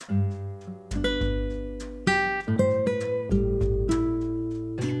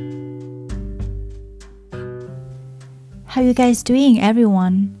How you guys doing,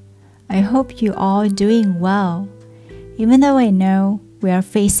 everyone? I hope you all doing well. Even though I know we are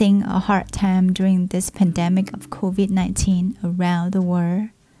facing a hard time during this pandemic of COVID-19 around the world,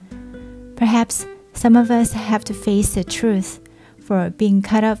 perhaps some of us have to face the truth for being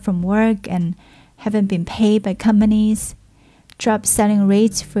cut off from work and haven't been paid by companies, drop selling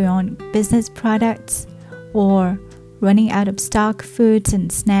rates for your own business products, or running out of stock foods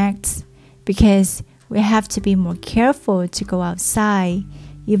and snacks because we have to be more careful to go outside,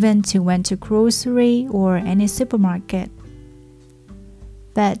 even to went to grocery or any supermarket.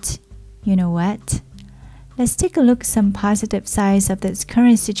 But you know what? Let's take a look at some positive sides of this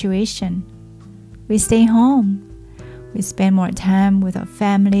current situation. We stay home. We spend more time with our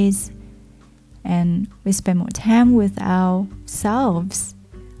families, and we spend more time with ourselves.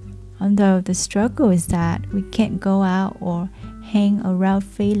 Although the struggle is that we can't go out or hang around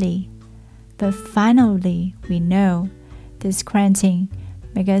freely. But finally, we know this quarantine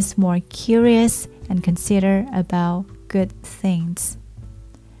makes us more curious and consider about good things.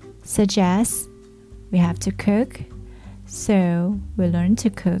 Such as, we have to cook, so we learn to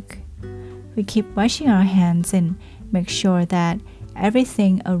cook. We keep washing our hands and make sure that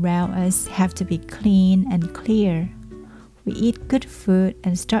everything around us have to be clean and clear. We eat good food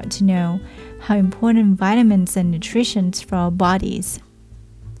and start to know how important vitamins and nutrition for our bodies.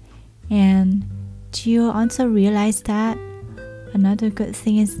 And do you also realize that another good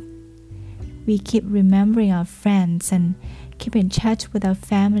thing is we keep remembering our friends and keep in touch with our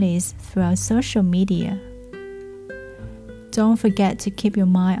families through our social media. Don't forget to keep your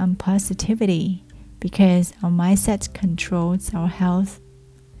mind on positivity because our mindset controls our health.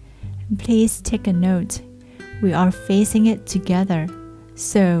 And please take a note. We are facing it together,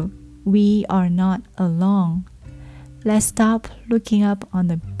 so we are not alone. Let's stop looking up on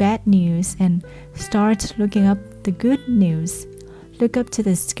the bad news and start looking up the good news. Look up to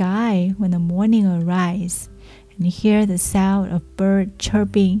the sky when the morning arrives and hear the sound of bird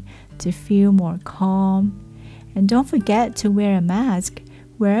chirping to feel more calm. And don't forget to wear a mask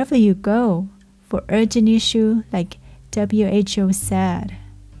wherever you go for urgent issue like WHO said.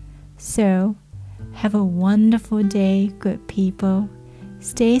 So, have a wonderful day, good people.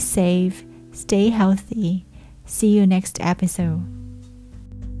 Stay safe, stay healthy. See you next episode.